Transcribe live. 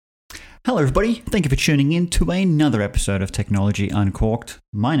Hello everybody, thank you for tuning in to another episode of Technology Uncorked.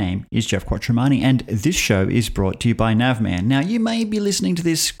 My name is Jeff Quattromani and this show is brought to you by Navman. Now you may be listening to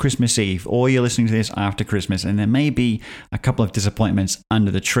this Christmas Eve or you're listening to this after Christmas and there may be a couple of disappointments under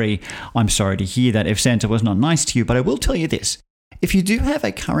the tree. I'm sorry to hear that if Santa was not nice to you, but I will tell you this. If you do have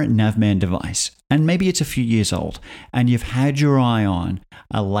a current Navman device, and maybe it's a few years old, and you've had your eye on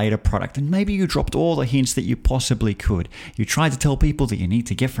a later product, and maybe you dropped all the hints that you possibly could. You tried to tell people that you need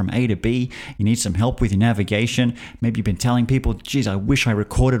to get from A to B, you need some help with your navigation. Maybe you've been telling people, geez, I wish I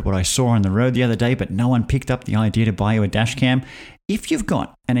recorded what I saw on the road the other day, but no one picked up the idea to buy you a dash cam. If you've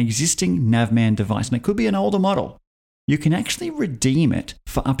got an existing Navman device, and it could be an older model, you can actually redeem it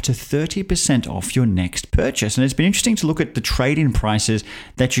for up to 30% off your next purchase. And it's been interesting to look at the trade-in prices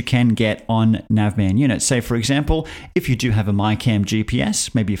that you can get on Navman units. Say, for example, if you do have a MyCam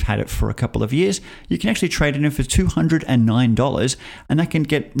GPS, maybe you've had it for a couple of years, you can actually trade it in for $209 and that can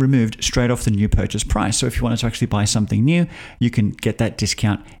get removed straight off the new purchase price. So if you wanted to actually buy something new, you can get that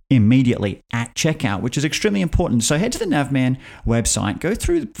discount immediately at checkout, which is extremely important. So head to the Navman website, go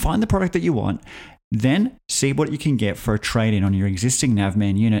through, find the product that you want, then see what you can get for a trade-in on your existing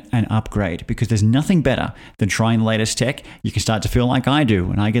Navman unit and upgrade, because there's nothing better than trying the latest tech. You can start to feel like I do.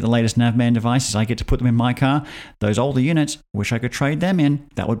 When I get the latest Navman devices, I get to put them in my car. Those older units, wish I could trade them in.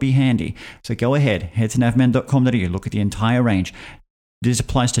 That would be handy. So go ahead, head to navman.com.au, look at the entire range. This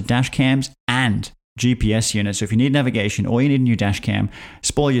applies to dash cams and GPS units. So if you need navigation or you need a new dash cam,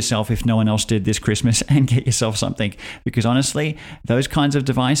 spoil yourself if no one else did this Christmas and get yourself something. Because honestly, those kinds of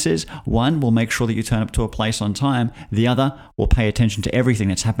devices, one will make sure that you turn up to a place on time. The other will pay attention to everything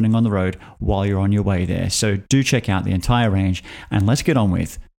that's happening on the road while you're on your way there. So do check out the entire range and let's get on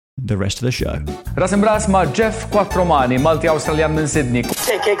with the rest of the show. Ras imbras ma' Jeff Quattromani, Multi-Australian min Sydney.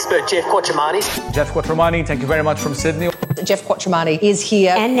 Tech expert Jeff Quattromani. Jeff Quattromani, thank you very much from Sydney. Jeff Quattromani is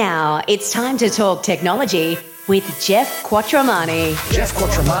here. And now it's time to talk technology with Jeff Quattromani. Jeff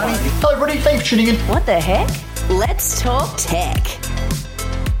Quattromani. Hello everybody, thanks for tuning in. What the heck? Let's talk tech.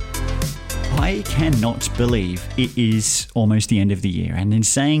 I cannot believe it is almost the end of the year. And in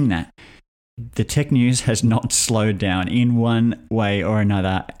saying that, the tech news has not slowed down in one way or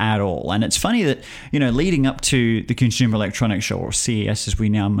another at all. And it's funny that, leading up to the Consumer Electronics Show, or CES as we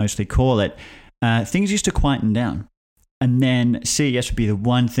now mostly call it, things used to quieten down. And then CES would be the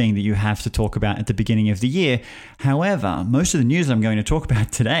one thing that you have to talk about at the beginning of the year. However, most of the news that I'm going to talk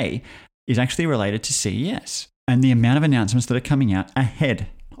about today is actually related to CES and the amount of announcements that are coming out ahead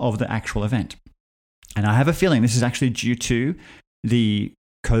of the actual event. And I have a feeling this is actually due to the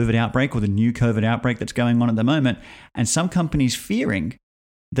COVID outbreak or the new COVID outbreak that's going on at the moment, and some companies fearing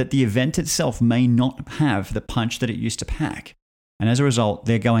that the event itself may not have the punch that it used to pack. And as a result,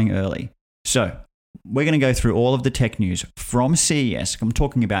 they're going early. So we're going to go through all of the tech news from CES. I'm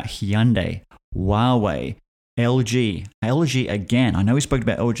talking about Hyundai, Huawei, LG again. I know we spoke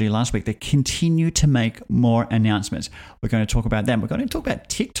about LG last week. They continue to make more announcements. We're going to talk about them. We're going to talk about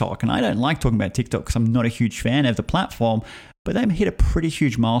TikTok. And I don't like talking about TikTok because I'm not a huge fan of the platform, but they hit a pretty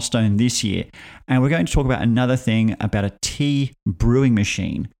huge milestone this year. And we're going to talk about another thing about a tea brewing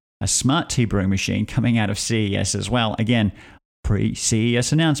machine, a smart tea brewing machine coming out of CES as well. Again,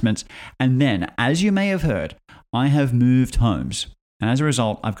 pre-CES announcements. And then, as you may have heard, I have moved homes. And as a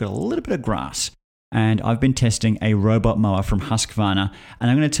result, I've got a little bit of grass. And I've been testing a robot mower from Husqvarna.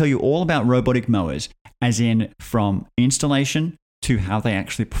 And I'm going to tell you all about robotic mowers, as in from installation to how they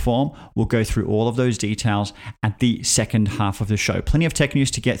actually perform. We'll go through all of those details at the second half of the show. Plenty of tech news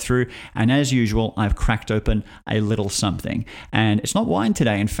to get through. And as usual, I've cracked open a little something. And it's not wine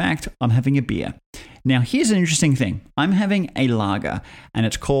today. In fact, I'm having a beer. Now, here's an interesting thing. I'm having a lager, and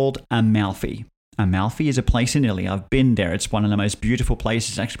it's called Amalfi. Amalfi is a place in Italy. I've been there. It's one of the most beautiful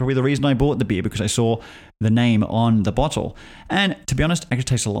places. Actually, probably the reason I bought the beer, because I saw the name on the bottle. And to be honest, it actually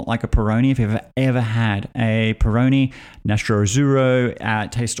tastes a lot like a Peroni. If you've ever had a Peroni, Nastro Azzurro,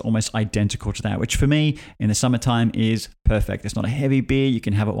 it tastes almost identical to that, which for me in the summertime is perfect. It's not a heavy beer. You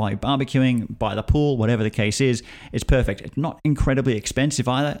can have it while you're barbecuing, by the pool, whatever the case is. It's perfect. It's not incredibly expensive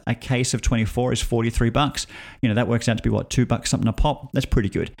either. A case of 24 is $43. That works out to be $2 something a pop. That's pretty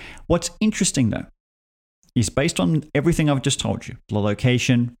good. What's interesting though is based on everything I've just told you, the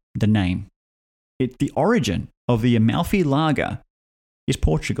location, the name, the origin of the Amalfi Lager is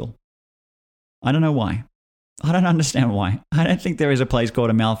Portugal. I don't know why. I don't understand why. I don't think there is a place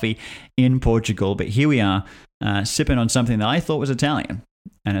called Amalfi in Portugal, but here we are sipping on something that I thought was Italian,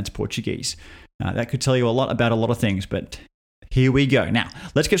 and it's Portuguese. That could tell you a lot about a lot of things, but here we go. Now,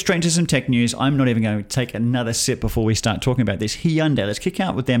 let's get straight into some tech news. I'm not even going to take another sip before we start talking about this. Hyundai, let's kick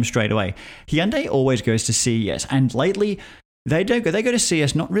out with them straight away. Hyundai always goes to CES, and lately They go to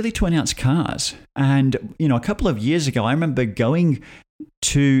CES not really to announce cars. And, a couple of years ago, I remember going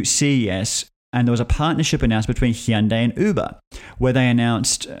to CES and there was a partnership announced between Hyundai and Uber, where they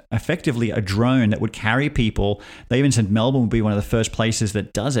announced effectively a drone that would carry people. They even said Melbourne would be one of the first places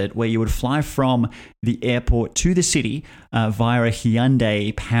that does it, where you would fly from the airport to the city via a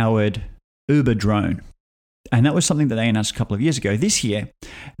Hyundai-powered Uber drone. And that was something that they announced a couple of years ago. This year,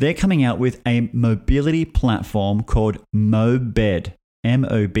 they're coming out with a mobility platform called Mobed,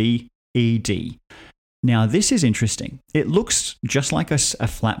 M-O-B-E-D. Now, this is interesting. It looks just like a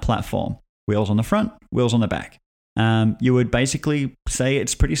flat platform. Wheels on the front, wheels on the back. You would basically say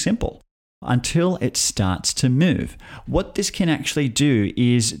it's pretty simple until it starts to move. What this can actually do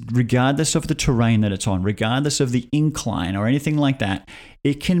is, regardless of the terrain that it's on, regardless of the incline or anything like that,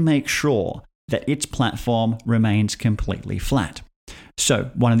 it can make sure that its platform remains completely flat. So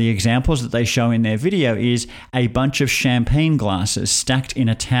one of the examples that they show in their video is a bunch of champagne glasses stacked in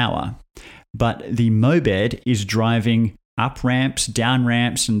a tower, but the Mobed is driving up ramps, down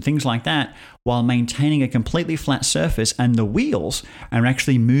ramps, and things like that, while maintaining a completely flat surface, and the wheels are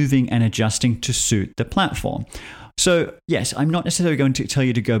actually moving and adjusting to suit the platform. So yes, I'm not necessarily going to tell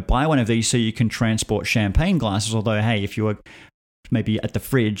you to go buy one of these so you can transport champagne glasses, although hey, if you were maybe at the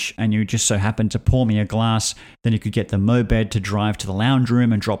fridge and you just so happen to pour me a glass, then you could get the Mobed to drive to the lounge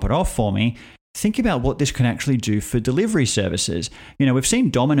room and drop it off for me. Think about what this can actually do for delivery services. We've seen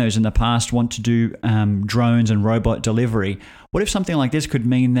Domino's in the past want to do drones and robot delivery. What if something like this could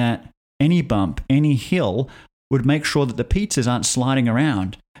mean that any bump, any hill would make sure that the pizzas aren't sliding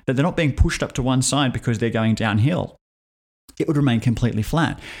around, that they're not being pushed up to one side because they're going downhill? It would remain completely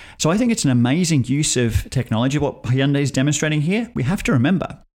flat. So I think it's an amazing use of technology. What Hyundai is demonstrating here, we have to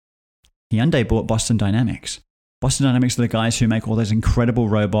remember, Hyundai bought Boston Dynamics. Boston Dynamics are the guys who make all those incredible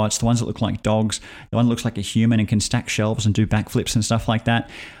robots, the ones that look like dogs, the one that looks like a human and can stack shelves and do backflips and stuff like that.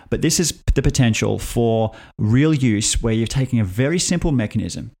 But this is the potential for real use, where you're taking a very simple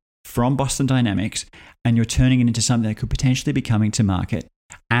mechanism from Boston Dynamics and you're turning it into something that could potentially be coming to market,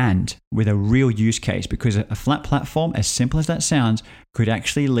 and with a real use case, because a flat platform, as simple as that sounds, could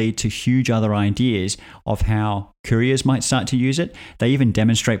actually lead to huge other ideas of how couriers might start to use it. They even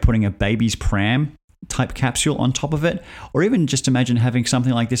demonstrate putting a baby's pram type capsule on top of it, or even just imagine having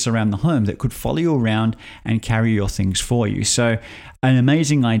something like this around the home that could follow you around and carry your things for you. So an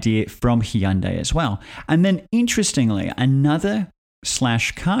amazing idea from Hyundai as well. And then interestingly, another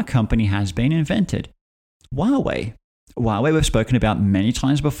 /car company has been invented. Huawei. Huawei we've spoken about many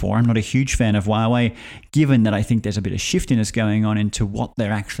times before. I'm not a huge fan of Huawei, given that I think there's a bit of shiftiness going on into what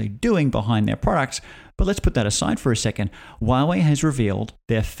they're actually doing behind their products. But let's put that aside for a second. Huawei has revealed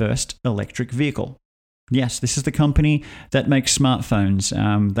their first electric vehicle. Yes, this is the company that makes smartphones.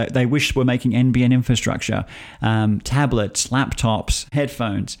 They wish were making NBN infrastructure, tablets, laptops,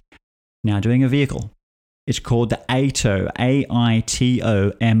 headphones. Now doing a vehicle. It's called the AITO,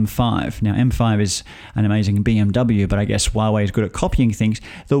 A-I-T-O M5. Now, M5 is an amazing BMW, but I guess Huawei is good at copying things.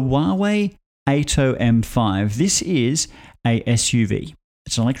 The Huawei AITO M5, this is a SUV.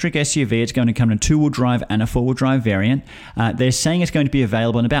 It's an electric SUV. It's going to come in a two-wheel drive and a four-wheel drive variant. They're saying it's going to be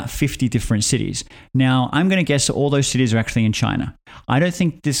available in about 50 different cities. Now, I'm going to guess that all those cities are actually in China. I don't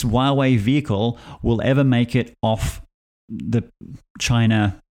think this Huawei vehicle will ever make it off the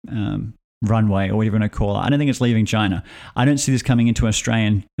China runway, or whatever you want to call it. I don't think it's leaving China. I don't see this coming into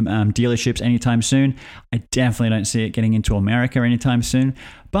Australian dealerships anytime soon. I definitely don't see it getting into America anytime soon.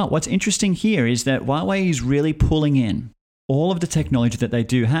 But what's interesting here is that Huawei is really pulling in all of the technology that they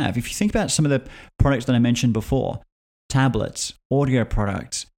do have. If you think about some of the products that I mentioned before, tablets, audio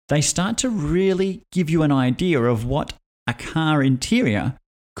products, they start to really give you an idea of what a car interior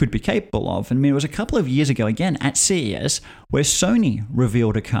could be capable of. I mean, it was a couple of years ago, again, at CES, where Sony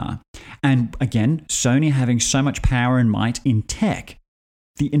revealed a car. And again, Sony having so much power and might in tech,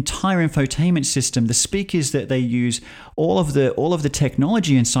 the entire infotainment system, the speakers that they use, all of the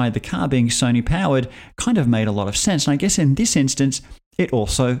technology inside the car being Sony powered kind of made a lot of sense. And I guess in this instance, it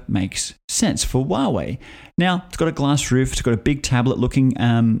also makes sense for Huawei. Now, it's got a glass roof. It's got a big tablet looking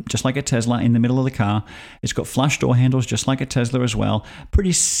just like a Tesla in the middle of the car. It's got flush door handles just like a Tesla as well.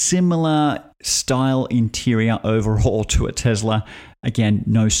 Pretty similar style interior overall to a Tesla. Again,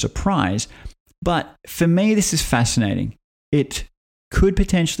 no surprise. But for me, this is fascinating. It could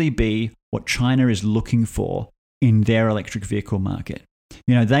potentially be what China is looking for in their electric vehicle market.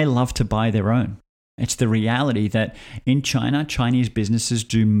 They love to buy their own. It's the reality that in China, Chinese businesses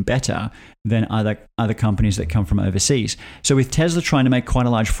do better than other companies that come from overseas. So with Tesla trying to make quite a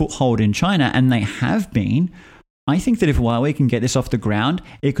large foothold in China, and they have been, I think that if Huawei can get this off the ground,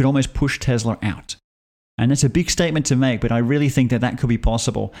 it could almost push Tesla out. And that's a big statement to make, but I really think that could be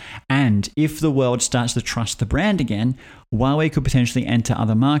possible. And if the world starts to trust the brand again, Huawei could potentially enter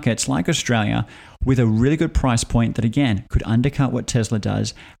other markets like Australia with a really good price point that, again, could undercut what Tesla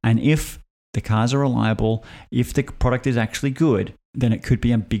does. And if the cars are reliable, if the product is actually good, then it could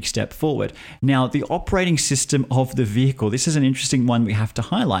be a big step forward. Now, the operating system of the vehicle, this is an interesting one we have to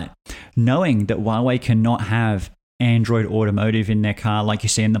highlight. Knowing that Huawei cannot have Android Automotive in their car like you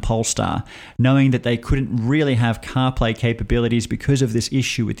see in the Polestar, knowing that they couldn't really have CarPlay capabilities because of this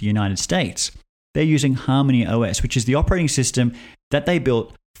issue with the United States, they're using Harmony OS, which is the operating system that they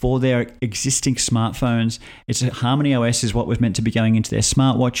built for their existing smartphones. Harmony OS is what was meant to be going into their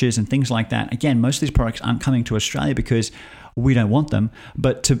smartwatches and things like that. Again, most of these products aren't coming to Australia because we don't want them.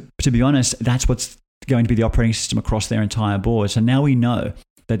 But to be honest, that's what's going to be the operating system across their entire board. So now we know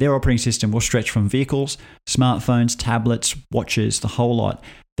that their operating system will stretch from vehicles, smartphones, tablets, watches, the whole lot.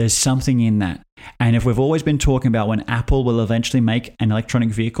 There's something in that. And if we've always been talking about when Apple will eventually make an electronic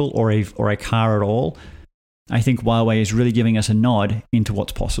vehicle or a car at all, I think Huawei is really giving us a nod into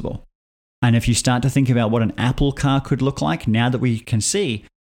what's possible. And if you start to think about what an Apple car could look like, now that we can see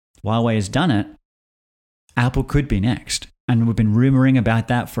Huawei has done it, Apple could be next. And we've been rumoring about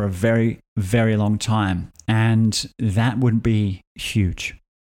that for a very, very long time. And that would be huge.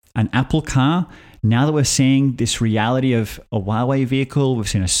 An Apple car, now that we're seeing this reality of a Huawei vehicle, we've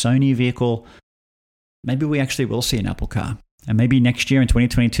seen a Sony vehicle, maybe we actually will see an Apple car. And maybe next year in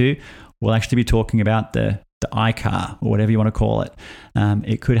 2022, we'll actually be talking about the iCar or whatever you want to call it.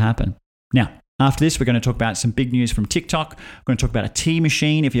 It could happen. Now, after this, we're going to talk about some big news from TikTok. We're going to talk about a tea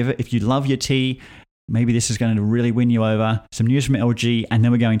machine. If you love your tea, maybe this is going to really win you over. Some news from LG, and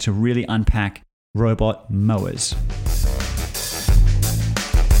then we're going to really unpack robot mowers.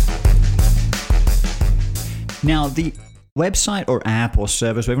 Now, the website or app or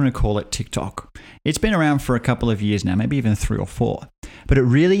service, we're going to call it TikTok. It's been around for a couple of years now, maybe even 3 or 4. But it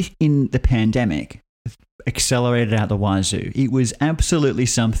really, in the pandemic, accelerated out the wazoo. It was absolutely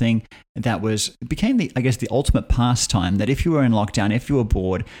something that became the ultimate pastime, that if you were in lockdown, if you were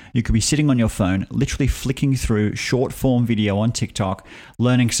bored, you could be sitting on your phone, literally flicking through short form video on TikTok,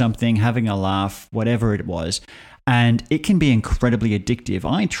 learning something, having a laugh, whatever it was. And it can be incredibly addictive.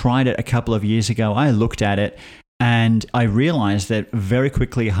 I tried it a couple of years ago. I looked at it and I realized that very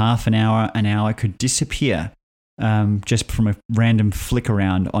quickly, half an hour could disappear just from a random flick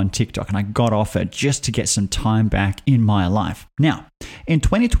around on TikTok. And I got off it just to get some time back in my life. Now, in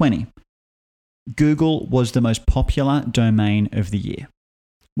 2020, Google was the most popular domain of the year,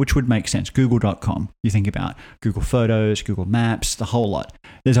 which would make sense. Google.com. You think about Google Photos, Google Maps, the whole lot.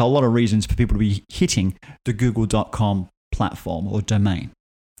 There's a lot of reasons for people to be hitting the Google.com platform or domain.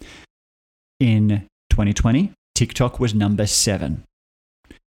 In 2020, TikTok was number 7.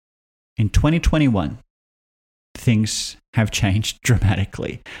 In 2021, things have changed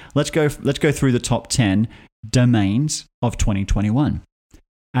dramatically. Let's go through the top 10 domains of 2021.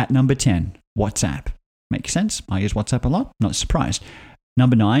 At number 10, WhatsApp. Makes sense. I use WhatsApp a lot. Not surprised.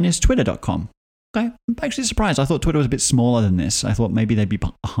 Number 9 is Twitter.com. Okay, I'm actually surprised. I thought Twitter was a bit smaller than this. I thought maybe they'd be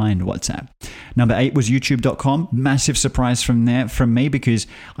behind WhatsApp. Number 8 was YouTube.com. Massive surprise from me, because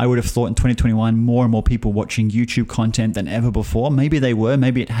I would have thought in 2021 more and more people watching YouTube content than ever before. Maybe they were.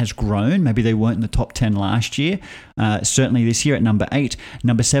 Maybe it has grown. Maybe they weren't in the top 10 last year. Certainly this year at number 8.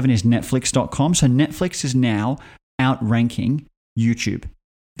 Number 7 is Netflix.com. So Netflix is now outranking YouTube.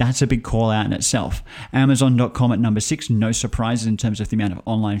 That's a big call out in itself. Amazon.com at number 6, no surprises in terms of the amount of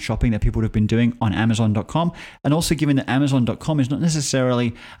online shopping that people would have been doing on Amazon.com. And also given that Amazon.com is not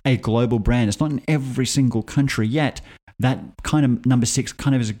necessarily a global brand, it's not in every single country yet, that kind of number 6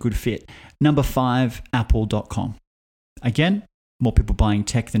 kind of is a good fit. Number 5, Apple.com. Again, more people buying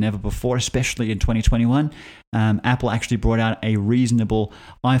tech than ever before, especially in 2021. Apple actually brought out a reasonable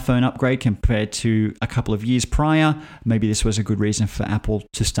iPhone upgrade compared to a couple of years prior. Maybe this was a good reason for Apple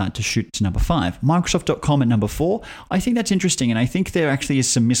to start to shoot to number 5. Microsoft.com at number 4. I think that's interesting, and I think there actually is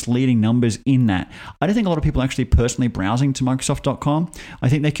some misleading numbers in that. I don't think a lot of people are actually personally browsing to Microsoft.com. I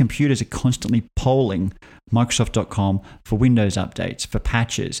think their computers are constantly polling Microsoft.com for Windows updates, for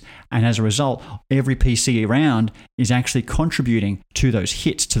patches. And as a result, every PC around is actually contributing to those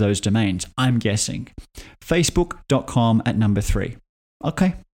hits, to those domains, I'm guessing. Facebook.com at number 3.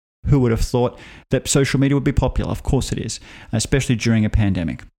 Okay, who would have thought that social media would be popular? Of course it is, especially during a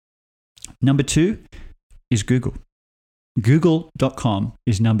pandemic. Number 2 is Google. Google.com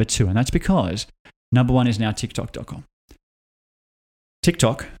is number 2, and that's because number 1 is now TikTok.com.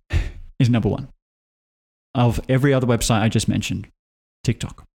 TikTok is number 1. Of every other website I just mentioned,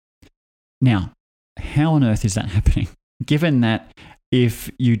 TikTok. Now, how on earth is that happening? Given that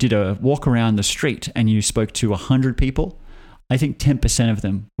if you did a walk around the street and you spoke to 100 people, I think 10% of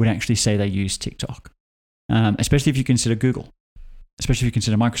them would actually say they use TikTok, especially if you consider Google, especially if you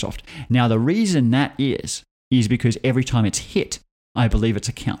consider Microsoft. Now, the reason that is because every time it's hit, I believe it's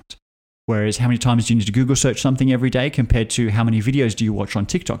a count. Whereas how many times do you need to Google search something every day compared to how many videos do you watch on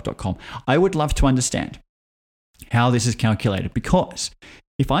TikTok.com? I would love to understand how this is calculated, because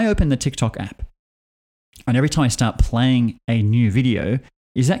if I open the TikTok app and every time I start playing a new video,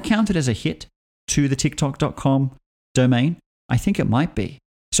 is that counted as a hit to the TikTok.com domain? I think it might be.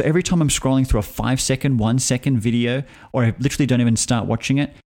 So every time I'm scrolling through a 5-second, 1-second video, or I literally don't even start watching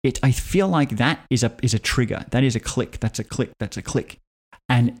it, I feel like that is a trigger. That is a click. That's a click. That's a click.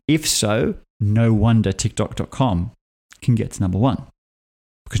 And if so, no wonder TikTok.com can get to number one,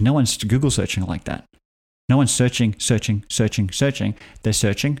 because no one's Google searching like that. No one's searching. They're searching,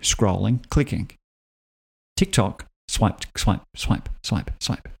 scrolling, clicking. TikTok, swipe.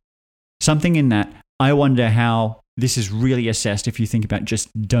 Something in that. I wonder how this is really assessed if you think about just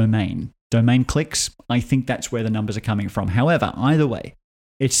domain clicks. I think that's where the numbers are coming from. However, either way,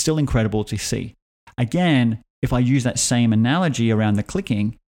 it's still incredible to see. Again, if I use that same analogy around the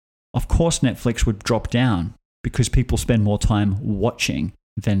clicking, of course Netflix would drop down because people spend more time watching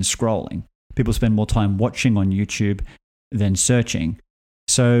than scrolling. People spend more time watching on YouTube than searching.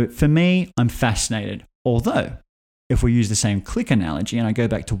 So for me, I'm fascinated. Although, if we use the same click analogy and I go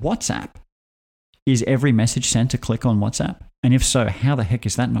back to WhatsApp, is every message sent a click on WhatsApp? And if so, how the heck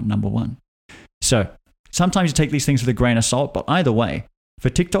is that not number one? So sometimes you take these things with a grain of salt, but either way, for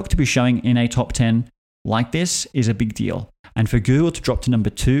TikTok to be showing in a top 10 like this is a big deal. And for Google to drop to number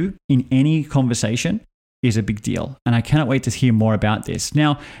 2 in any conversation is a big deal. And I cannot wait to hear more about this.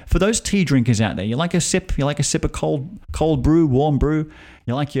 Now, for those tea drinkers out there, you like a sip of cold brew, warm brew,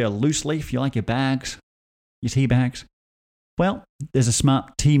 you like your loose leaf, you like your bags, your tea bags. Well, there's a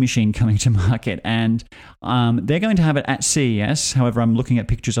smart tea machine coming to market, and they're going to have it at CES. However, I'm looking at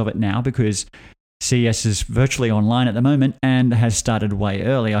pictures of it now because CES is virtually online at the moment and has started way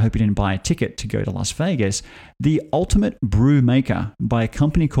early. I hope you didn't buy a ticket to go to Las Vegas. The Ultimate Brew Maker by a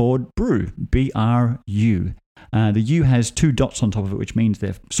company called Brew, B-R-U. The U has 2 dots on top of it, which means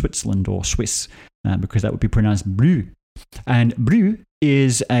they're Switzerland or Swiss, because that would be pronounced Brew. And Brew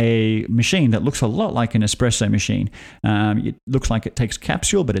is a machine that looks a lot like an espresso machine. It looks like it takes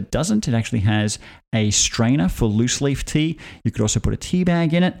capsule, but it doesn't. It actually has a strainer for loose leaf tea. You could also put a tea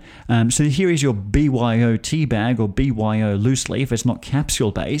bag in it. So here is your BYO tea bag or BYO loose leaf. It's not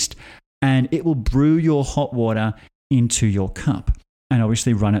capsule based, and it will brew your hot water into your cup and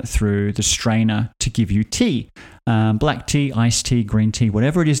obviously run it through the strainer to give you tea. Black tea, iced tea, green tea,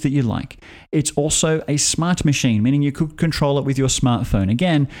 whatever it is that you like. It's also a smart machine, meaning you could control it with your smartphone.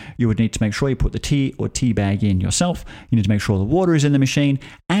 Again, you would need to make sure you put the tea or tea bag in yourself. You need to make sure the water is in the machine,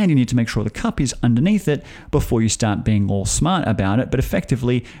 and you need to make sure the cup is underneath it before you start being all smart about it. But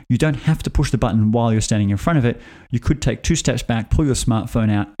effectively, you don't have to push the button while you're standing in front of it. You could take 2 steps back, pull your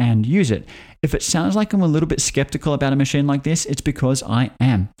smartphone out, and use it. If it sounds like I'm a little bit skeptical about a machine like this, it's because I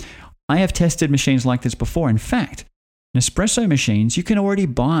am. I have tested machines like this before. In fact, Nespresso machines you can already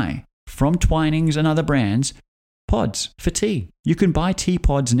buy from Twinings and other brands, pods for tea. You can buy tea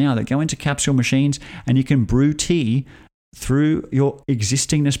pods now that go into capsule machines, and you can brew tea through your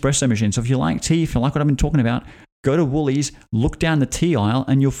existing Nespresso machine. So if you like tea, if you like what I've been talking about, go to Woolies, look down the tea aisle,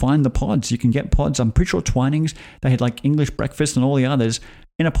 and you'll find the pods. You can get pods. I'm pretty sure Twinings, they had like English Breakfast and all the others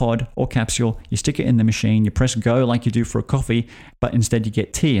in a pod or capsule. You stick it in the machine, you press go like you do for a coffee, but instead you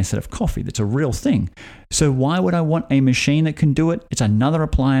get tea instead of coffee. That's a real thing. So why would I want a machine that can do it? It's another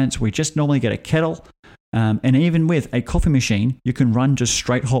appliance. We just normally get a kettle. And even with a coffee machine, you can run just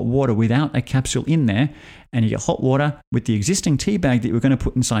straight hot water without a capsule in there. And you get hot water with the existing tea bag that you were going to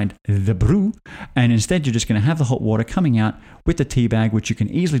put inside the brew. And instead, you're just going to have the hot water coming out with the tea bag, which you can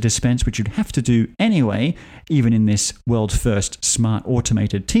easily dispense, which you'd have to do anyway, even in this world's first smart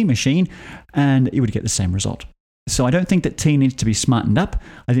automated tea machine. And you would get the same result. So I don't think that tea needs to be smartened up.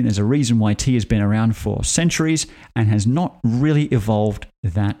 I think there's a reason why tea has been around for centuries and has not really evolved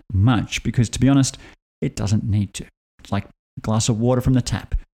that much. Because to be honest, it doesn't need to. It's like a glass of water from the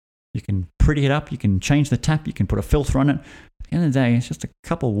tap. You can pretty it up, you can change the tap, you can put a filter on it. At the end of the day, it's just a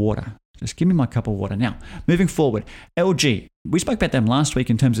cup of water. Just give me my cup of water. Now, moving forward, LG. We spoke about them last week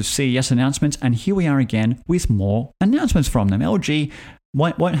in terms of CES announcements, and here we are again with more announcements from them. LG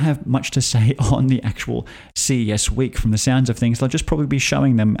won't have much to say on the actual CES week from the sounds of things. They'll just probably be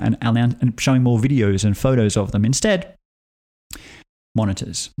showing them and showing more videos and photos of them. Instead,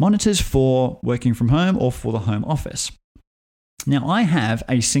 monitors for working from home or for the home office. Now, I have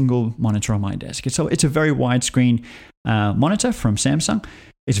a single monitor on my desk. It's a very widescreen monitor from Samsung.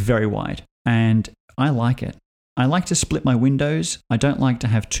 It's very wide, and I like it. I like to split my windows. I don't like to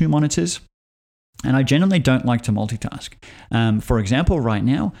have two monitors, and I generally don't like to multitask. For example, right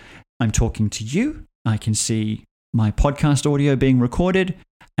now, I'm talking to you. I can see my podcast audio being recorded,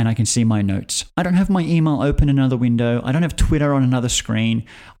 and I can see my notes. I don't have my email open in another window. I don't have Twitter on another screen.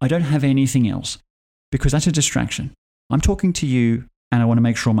 I don't have anything else because that's a distraction. I'm talking to you, and I want to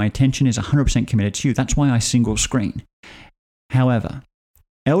make sure my attention is 100% committed to you. That's why I single screen. However,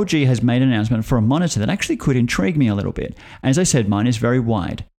 LG has made an announcement for a monitor that actually could intrigue me a little bit. As I said, mine is very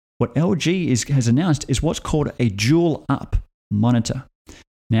wide. What LG has announced is what's called a dual-up monitor.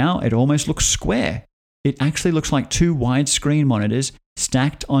 Now, it almost looks square. It actually looks like two widescreen monitors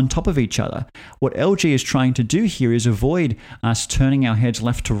stacked on top of each other. What LG is trying to do here is avoid us turning our heads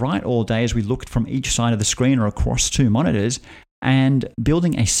left to right all day as we look from each side of the screen or across two monitors, and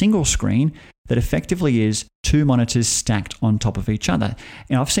building a single screen that effectively is two monitors stacked on top of each other.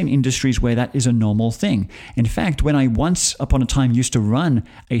 And I've seen industries where that is a normal thing. In fact, when I once upon a time used to run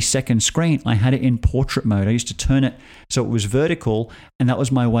a second screen, I had it in portrait mode. I used to turn it so it was vertical, and that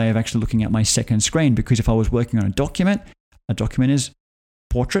was my way of actually looking at my second screen, because if I was working on a document is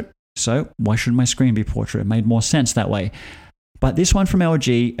portrait, so why shouldn't my screen be portrait? It made more sense that way. But this one from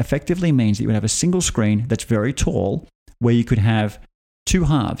LG effectively means that you would have a single screen that's very tall, where you could have two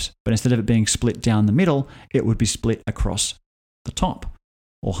halves, but instead of it being split down the middle, it would be split across the top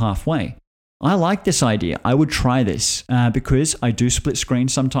or halfway. I like this idea. I would try this because I do split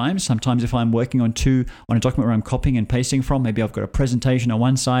screens sometimes. Sometimes if I'm working on a document where I'm copying and pasting from, maybe I've got a presentation on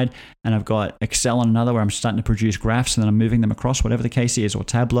one side and I've got Excel on another where I'm starting to produce graphs and then I'm moving them across, whatever the case is, or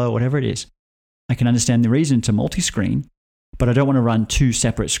Tableau, whatever it is. I can understand the reason to multi-screen, but I don't want to run two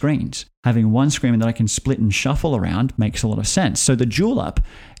separate screens. Having one screen that I can split and shuffle around makes a lot of sense. So the dual up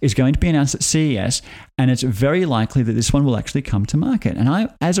is going to be announced at CES, and it's very likely that this one will actually come to market. And I,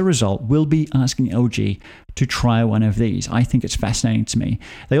 as a result, will be asking LG to try one of these. I think it's fascinating to me.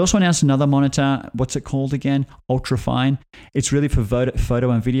 They also announced another monitor. What's it called again? Ultrafine. It's really for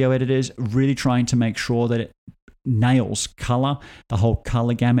photo and video editors, really trying to make sure that it nails color, the whole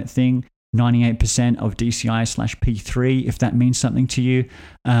color gamut thing. 98% of DCI/P3, if that means something to you.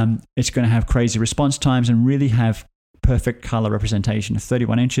 It's going to have crazy response times and really have perfect color representation.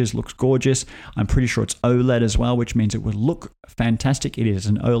 31 inches, looks gorgeous. I'm pretty sure it's OLED as well, which means it will look fantastic. It is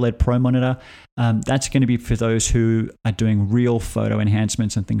an OLED Pro monitor. That's going to be for those who are doing real photo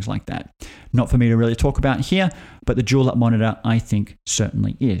enhancements and things like that. Not for me to really talk about here, but the dual-up monitor, I think,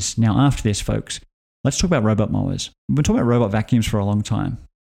 certainly is. Now, after this, folks, let's talk about robot mowers. We've been talking about robot vacuums for a long time.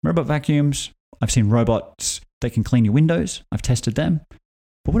 Robot vacuums, I've seen robots that can clean your windows. I've tested them.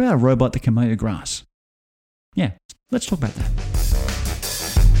 But what about a robot that can mow your grass? Yeah, let's talk about that.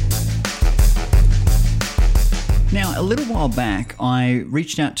 Now, a little while back, I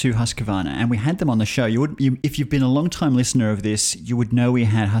reached out to Husqvarna and we had them on the show. If you've been a long-time listener of this, you would know we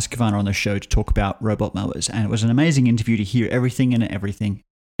had Husqvarna on the show to talk about robot mowers. And it was an amazing interview to hear everything and anything,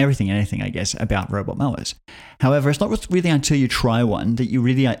 I guess, about robot mowers. However, it's not really until you try one that you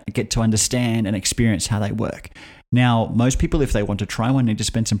really get to understand and experience how they work. Now, most people, if they want to try one, need to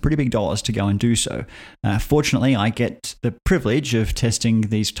spend some pretty big dollars to go and do so. Fortunately, I get the privilege of testing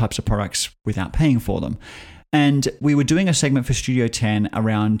these types of products without paying for them. And we were doing a segment for Studio 10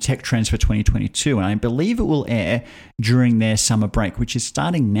 around tech trends for 2022, and I believe it will air during their summer break, which is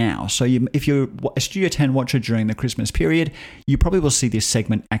starting now. So if you're a Studio 10 watcher during the Christmas period, you probably will see this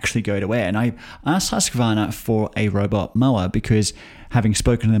segment actually go to air. And I asked Husqvarna for a robot mower because, having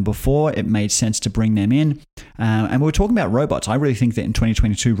spoken to them before, it made sense to bring them in. And we were talking about robots. I really think that in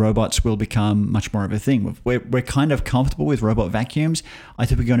 2022, robots will become much more of a thing. We're kind of comfortable with robot vacuums. I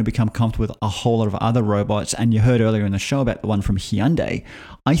think we're going to become comfortable with a whole lot of other robots. And you heard earlier in the show about the one from Hyundai.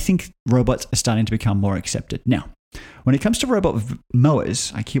 I think robots are starting to become more accepted. Now, when it comes to robot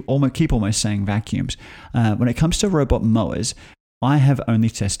mowers, I keep almost saying vacuums. When it comes to robot mowers, I have only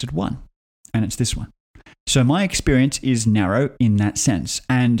tested one, and it's this one. So my experience is narrow in that sense.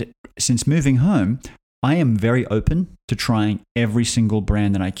 And since moving home, I am very open to trying every single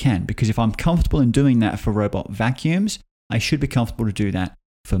brand that I can, because if I'm comfortable in doing that for robot vacuums, I should be comfortable to do that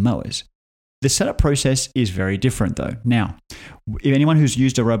for mowers. The setup process is very different though. Now, if anyone who's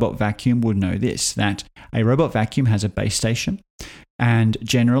used a robot vacuum would know this, that a robot vacuum has a base station, and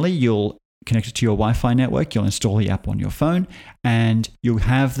generally you'll connect it to your Wi-Fi network, you'll install the app on your phone, and you'll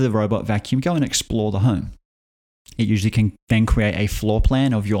have the robot vacuum go and explore the home. It usually can then create a floor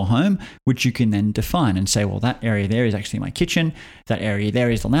plan of your home, which you can then define and say, well, that area there is actually my kitchen. That area there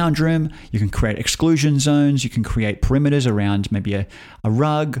is the lounge room. You can create exclusion zones. You can create perimeters around maybe a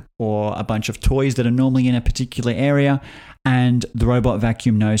rug or a bunch of toys that are normally in a particular area. And the robot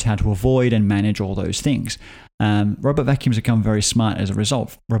vacuum knows how to avoid and manage all those things. Robot vacuums become very smart as a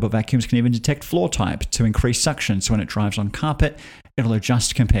result. Robot vacuums can even detect floor type to increase suction. So when it drives on carpet, it'll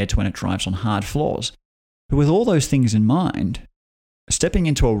adjust compared to when it drives on hard floors. But with all those things in mind, stepping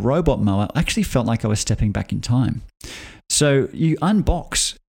into a robot mower actually felt like I was stepping back in time. So you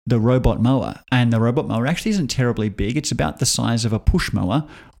unbox the robot mower, and the robot mower actually isn't terribly big. It's about the size of a push mower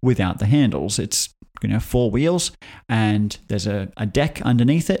without the handles. It's 4 wheels, and there's a deck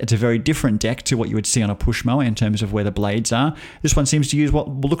underneath it. It's a very different deck to what you would see on a push mower in terms of where the blades are. This one seems to use what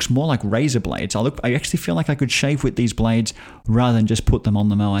looks more like razor blades. I actually feel like I could shave with these blades rather than just put them on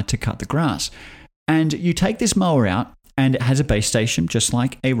the mower to cut the grass. And you take this mower out, and it has a base station just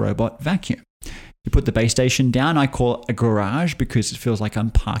like a robot vacuum. You put the base station down. I call it a garage because it feels like I'm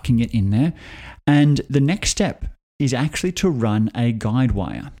parking it in there. And the next step is actually to run a guide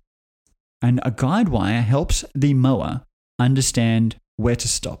wire. And a guide wire helps the mower understand where to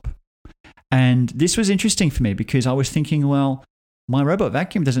stop. And this was interesting for me because I was thinking, well, my robot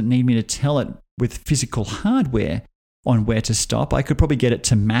vacuum doesn't need me to tell it with physical hardware on where to stop. I could probably get it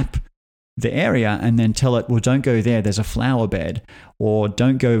to map the area and then tell it, well, don't go there, there's a flower bed, or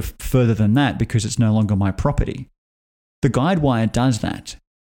don't go further than that because it's no longer my property. The guide wire does that.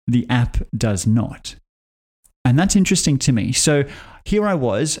 The app does not. And that's interesting to me. So here I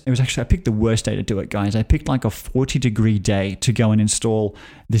was, I picked the worst day to do it, guys. I picked like a 40-degree day to go and install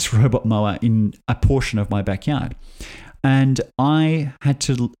this robot mower in a portion of my backyard. And I had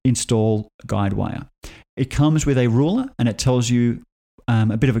to install guide wire. It comes with a ruler and it tells you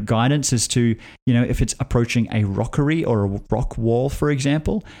a bit of a guidance as to, if it's approaching a rockery or a rock wall, for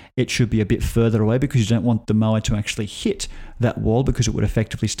example, it should be a bit further away because you don't want the mower to actually hit that wall because it would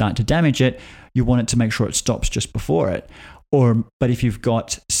effectively start to damage it. You want it to make sure it stops just before it. But if you've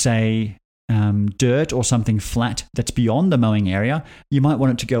got, say, dirt or something flat that's beyond the mowing area, you might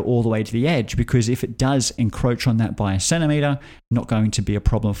want it to go all the way to the edge because if it does encroach on that by a centimeter, not going to be a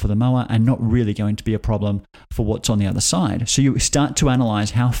problem for the mower and not really going to be a problem for what's on the other side. So you start to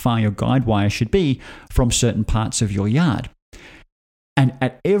analyze how far your guide wire should be from certain parts of your yard. And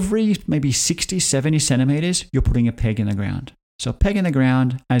at every maybe 60, 70 centimeters, you're putting a peg in the ground. So a peg in the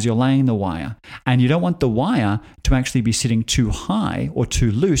ground as you're laying the wire. And you don't want the wire to actually be sitting too high or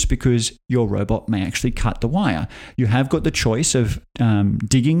too loose because your robot may actually cut the wire. You have got the choice of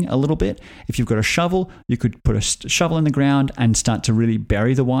digging a little bit. If you've got a shovel, you could put a shovel in the ground and start to really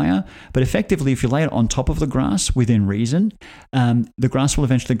bury the wire. But effectively, if you lay it on top of the grass within reason, the grass will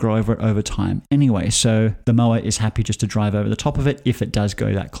eventually grow over time anyway. So the mower is happy just to drive over the top of it if it does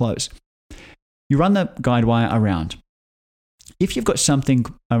go that close. You run the guide wire around. If you've got something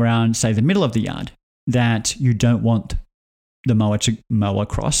around, say, the middle of the yard that you don't want the mower to mow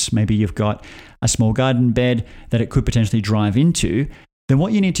across, maybe you've got a small garden bed that it could potentially drive into, then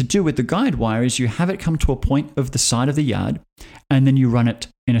what you need to do with the guide wire is you have it come to a point of the side of the yard and then you run it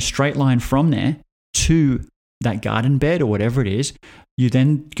in a straight line from there to that garden bed or whatever it is. You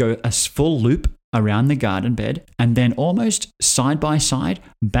then go a full loop around the garden bed and then almost side by side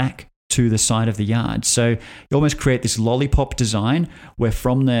back to the side of the yard. So you almost create this lollipop design where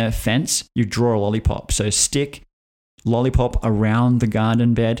from the fence you draw a lollipop. So stick, lollipop around the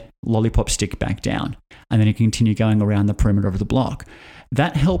garden bed, lollipop stick back down. And then you continue going around the perimeter of the block.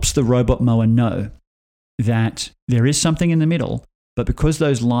 That helps the robot mower know that there is something in the middle, but because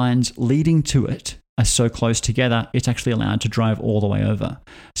those lines leading to it are so close together, it's actually allowed to drive all the way over.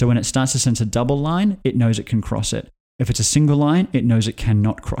 So when it starts to sense a double line, it knows it can cross it. If it's a single line, it knows it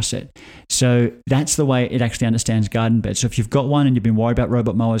cannot cross it. So that's the way it actually understands garden beds. So if you've got one and you've been worried about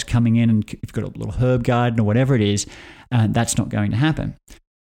robot mowers coming in and you've got a little herb garden or whatever it is, that's not going to happen.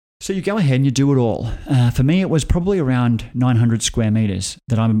 So you go ahead and you do it all. For me, it was probably around 900 square meters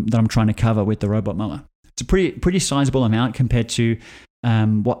that I'm trying to cover with the robot mower. It's a pretty sizable amount compared to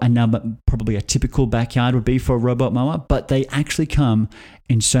what probably a typical backyard would be for a robot mower, but they actually come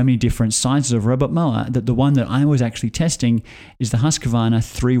in so many different sizes of robot mower that the one that I was actually testing is the Husqvarna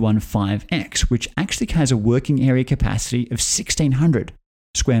 315X, which actually has a working area capacity of 1,600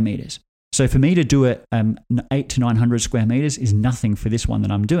 square meters. So for me to do it 800 to 900 square meters is nothing for this one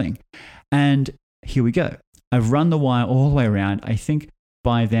that I'm doing. And here we go. I've run the wire all the way around. I think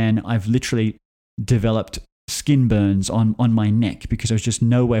by then I've literally developed skin burns on my neck because I was just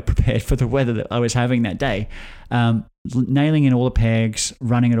nowhere prepared for the weather that I was having that day. nailing in all the pegs,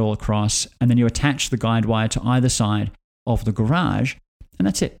 running it all across, and then you attach the guide wire to either side of the garage, and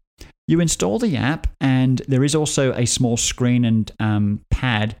that's it. You install the app, and there is also a small screen and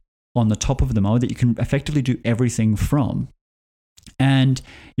pad on the top of the mower that you can effectively do everything from. And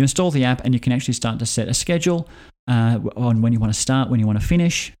you install the app, and you can actually start to set a schedule on when you want to start, when you want to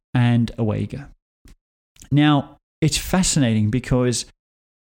finish, and away you go. Now, it's fascinating because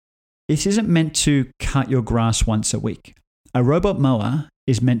this isn't meant to cut your grass once a week. A robot mower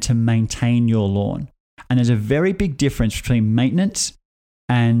is meant to maintain your lawn. And there's a very big difference between maintenance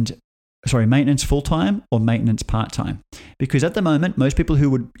full-time or maintenance part-time. Because at the moment, most people who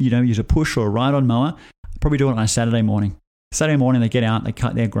would, use a push or a ride-on mower probably do it on a Saturday morning. Saturday morning, they get out, they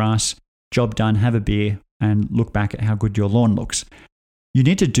cut their grass, job done, have a beer, and look back at how good your lawn looks. You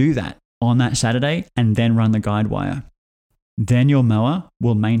need to do that on that Saturday and then run the guide wire. Then your mower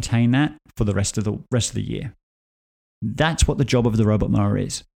will maintain that for the rest of the year. That's what the job of the robot mower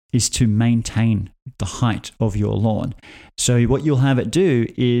is to maintain the height of your lawn. So what you'll have it do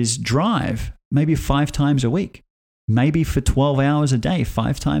is drive maybe 5 times a week, maybe for 12 hours a day,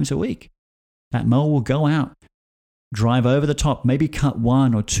 5 times a week. That mower will go out, drive over the top, maybe cut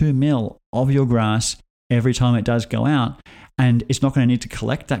 1 or 2 mil of your grass every time it does go out. And it's not going to need to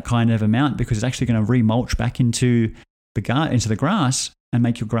collect that kind of amount because it's actually going to remulch back into the grass and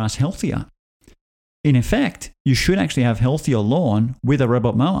make your grass healthier. In effect, you should actually have healthier lawn with a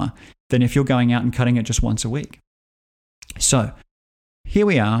robot mower than if you're going out and cutting it just once a week. So here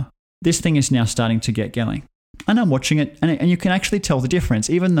we are. This thing is now starting to get going. And I'm watching it, and you can actually tell the difference.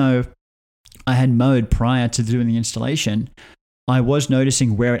 Even though I had mowed prior to doing the installation, I was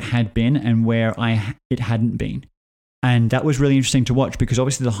noticing where it had been and where it hadn't been. And that was really interesting to watch because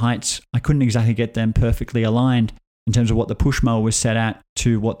obviously the heights, I couldn't exactly get them perfectly aligned in terms of what the push mower was set at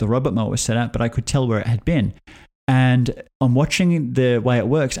to what the robot mower was set at, but I could tell where it had been. And I'm watching the way it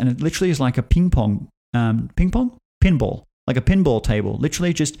works, and it literally is like a pinball, like a pinball table,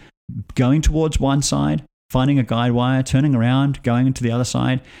 literally just going towards one side, finding a guide wire, turning around, going into the other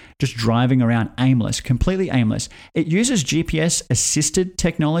side, just driving around aimless, completely aimless. It uses GPS assisted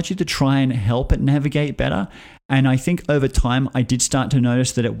technology to try and help it navigate better. And I think over time, I did start to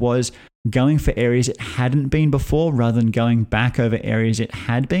notice that it was going for areas it hadn't been before rather than going back over areas it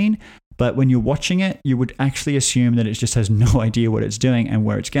had been. But when you're watching it, you would actually assume that it just has no idea what it's doing and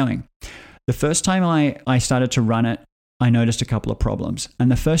where it's going. The first time I started to run it, I noticed a couple of problems.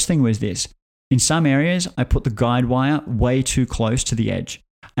 And the first thing was this. In some areas, I put the guide wire way too close to the edge.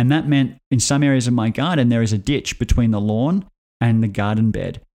 And that meant in some areas of my garden, there is a ditch between the lawn and the garden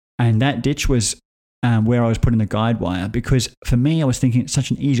bed. And that ditch was where I was putting the guide wire because for me, I was thinking it's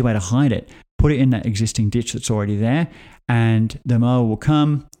such an easy way to hide it. Put it in that existing ditch that's already there and the mower will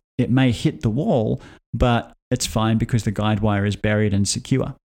come. It may hit the wall, but it's fine because the guide wire is buried and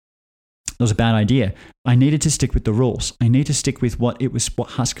secure. It was a bad idea. I needed to stick with the rules. I need to stick with what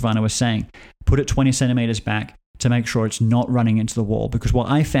Husqvarna was saying. Put it 20 centimeters back to make sure it's not running into the wall. Because what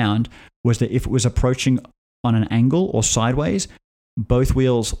I found was that if it was approaching on an angle or sideways, both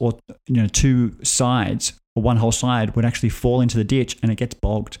wheels or 2 sides or one whole side would actually fall into the ditch and it gets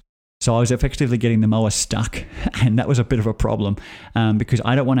bogged. So I was effectively getting the mower stuck, and that was a bit of a problem because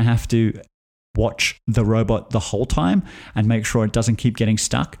I don't want to have to watch the robot the whole time and make sure it doesn't keep getting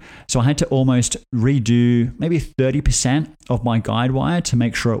stuck. So I had to almost redo maybe 30% of my guide wire to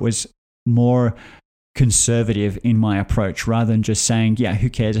make sure it was more conservative in my approach rather than just saying, yeah, who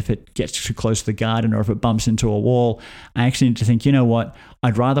cares if it gets too close to the garden or if it bumps into a wall. I actually need to think, you know what,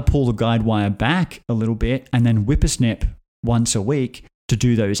 I'd rather pull the guide wire back a little bit and then whippersnip once a week to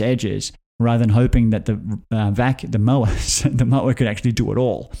do those edges rather than hoping that the mower could actually do it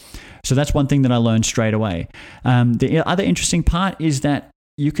all. So that's one thing that I learned straight away. The other interesting part is that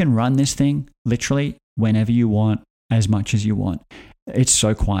you can run this thing literally whenever you want, as much as you want. It's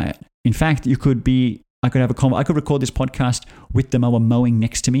so quiet. In fact, I could record this podcast with the mower mowing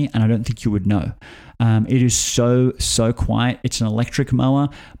next to me, and I don't think you would know. It is so quiet. It's an electric mower,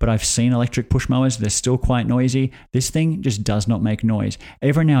 but I've seen electric push mowers. They're still quite noisy. This thing just does not make noise.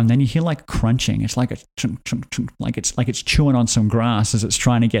 Every now and then you hear like crunching. It's like a chunk, chunk, chunk, like it's chewing on some grass as it's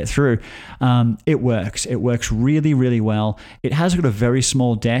trying to get through. It works. It works really, really well. It has got a very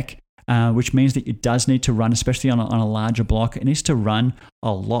small deck. Which means that it does need to run, especially on a larger block. It needs to run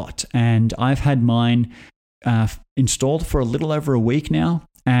a lot. And I've had mine installed for a little over a week now,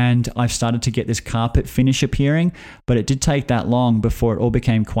 and I've started to get this carpet finish appearing, but it did take that long before it all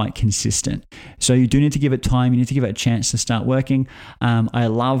became quite consistent. So you do need to give it time. You need to give it a chance to start working. I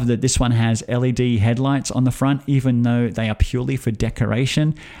love that this one has LED headlights on the front, even though they are purely for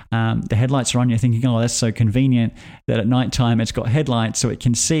decoration. The headlights are on, you're thinking, oh, that's so convenient that at nighttime it's got headlights so it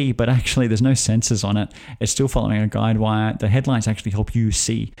can see, but actually there's no sensors on it. It's still following a guide wire. The headlights actually help you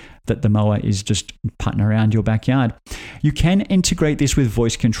see that the mower is just putting around your backyard. You can integrate this with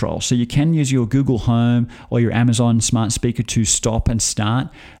voice control. So you can use your Google Home or your Amazon smart speaker to stop and start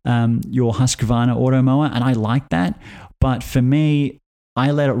your Husqvarna auto mower. And I like that. But for me,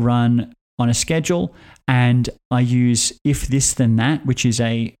 I let it run on a schedule, and I use If This Then That, which is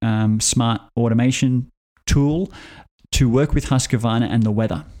a smart automation tool to work with Husqvarna and the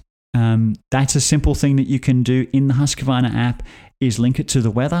weather. That's a simple thing that you can do in the Husqvarna app, is link it to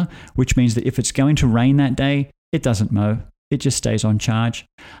the weather, which means that if it's going to rain that day, it doesn't mow. It just stays on charge.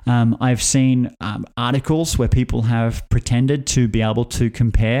 I've seen articles where people have pretended to be able to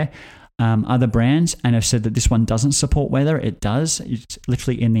compare other brands and have said that this one doesn't support weather. It does. It's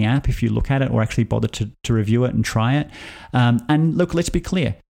literally in the app if you look at it or actually bother to review it and try it. And look, let's be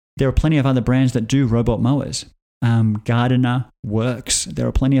clear. There are plenty of other brands that do robot mowers. Gardner, Works. There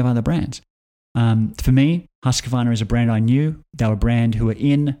are plenty of other brands. For me, Husqvarna is a brand I knew. They're a brand who are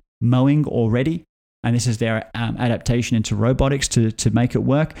in mowing already, and this is their adaptation into robotics to make it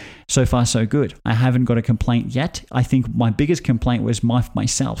work. So far, so good. I haven't got a complaint yet. I think my biggest complaint was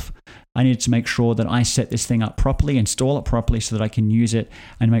myself. I needed to make sure that I set this thing up properly, install it properly so that I can use it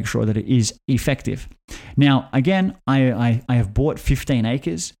and make sure that it is effective. Now, again, I have bought 15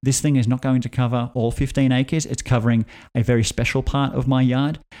 acres. This thing is not going to cover all 15 acres. It's covering a very special part of my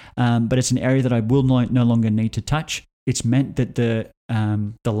yard, but it's an area that I will no longer need to touch. It's meant that the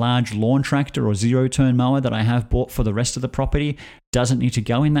large lawn tractor or zero-turn mower that I have bought for the rest of the property doesn't need to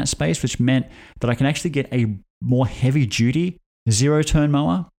go in that space, which meant that I can actually get a more heavy-duty zero-turn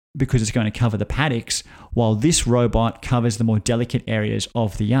mower because it's going to cover the paddocks, while this robot covers the more delicate areas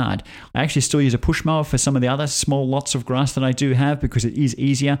of the yard. I actually still use a push mower for some of the other small lots of grass that I do have because it is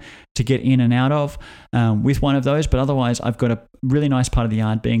easier to get in and out of with one of those, but otherwise I've got a really nice part of the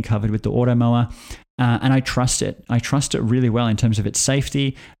yard being covered with the auto mower. And I trust it. I trust it really well in terms of its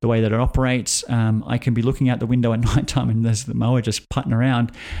safety, the way that it operates. I can be looking out the window at nighttime and there's the mower just putting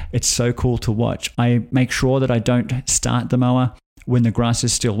around. It's so cool to watch. I make sure that I don't start the mower when the grass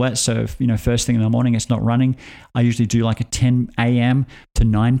is still wet. So if, first thing in the morning it's not running, I usually do like a 10 a.m. to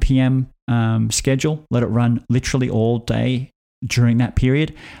 9 p.m. Schedule. Let it run literally all day during that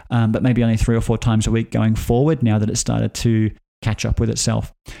period, but maybe only 3 or 4 times a week going forward now that it's started to catch up with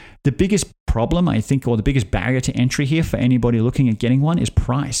itself. The biggest problem, I think, or the biggest barrier to entry here for anybody looking at getting one is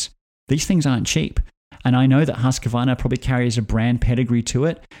price. These things aren't cheap. And I know that Husqvarna probably carries a brand pedigree to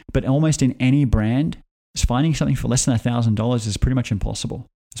it, but almost in any brand, finding something for less than $1,000 is pretty much impossible,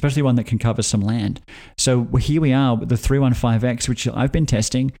 especially one that can cover some land. So here we are with the 315X, which I've been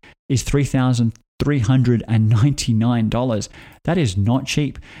testing, is $3,399. That is not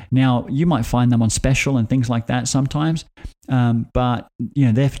cheap. Now, you might find them on special and things like that sometimes, but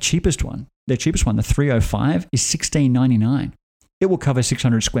their cheapest one, the 305, is $1,699. It will cover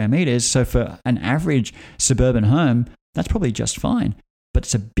 600 square meters. So for an average suburban home, that's probably just fine. But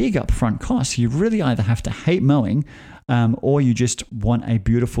it's a big upfront cost. You really either have to hate mowing or you just want a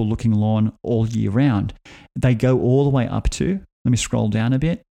beautiful looking lawn all year round. They go all the way up to, let me scroll down a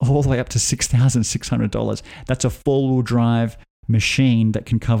bit, all the way up to $6,600. That's a four-wheel drive machine that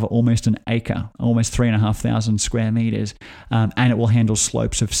can cover almost an acre, almost 3,500 square meters, and it will handle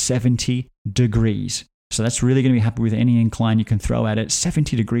slopes of 70 degrees. So that's really going to be happy with any incline you can throw at it.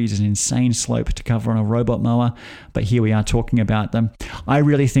 70 degrees is an insane slope to cover on a robot mower, but here we are talking about them. I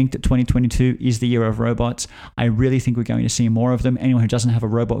really think that 2022 is the year of robots. I really think we're going to see more of them. Anyone who doesn't have a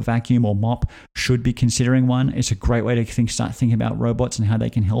robot vacuum or mop should be considering one. It's a great way to start thinking about robots and how they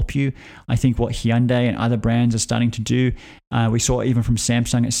can help you. I think what Hyundai and other brands are starting to do, we saw even from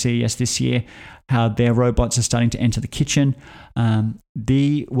Samsung at CES this year, how their robots are starting to enter the kitchen.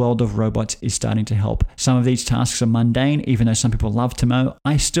 The world of robots is starting to help. Some of these tasks are mundane, even though some people love to mow.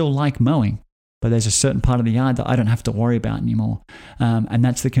 I still like mowing, but there's a certain part of the yard that I don't have to worry about anymore. And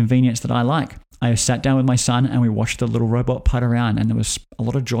that's the convenience that I like. I sat down with my son and we watched the little robot putt around, and there was a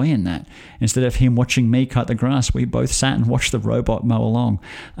lot of joy in that. Instead of him watching me cut the grass, we both sat and watched the robot mow along.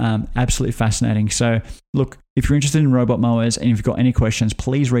 Absolutely fascinating. So look, if you're interested in robot mowers and if you've got any questions,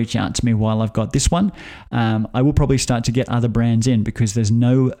 please reach out to me while I've got this one. I will probably start to get other brands in because there's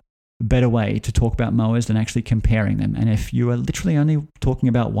no better way to talk about mowers than actually comparing them. And if you are literally only talking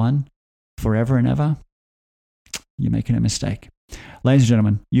about one forever and ever, you're making a mistake. Ladies and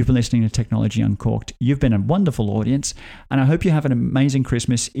gentlemen, you've been listening to Technology Uncorked. You've been a wonderful audience, and I hope you have an amazing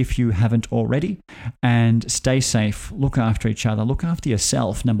Christmas if you haven't already. And stay safe, look after each other, look after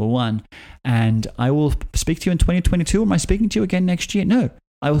yourself, number one. And I will speak to you in 2022. Am I speaking to you again next year? No.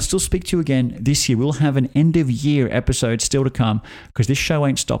 I will still speak to you again this year. We'll have an end of year episode still to come because this show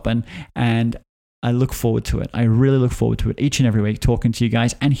ain't stopping, and I look forward to it. I really look forward to it each and every week, talking to you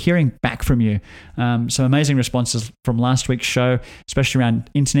guys and hearing back from you. Some amazing responses from last week's show, especially around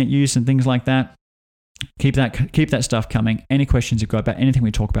internet use and things like that. Keep that stuff coming. Any questions you've got about anything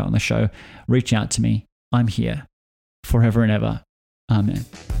we talk about on the show, reach out to me. I'm here forever and ever. Amen.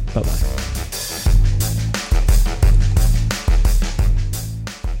 Bye-bye.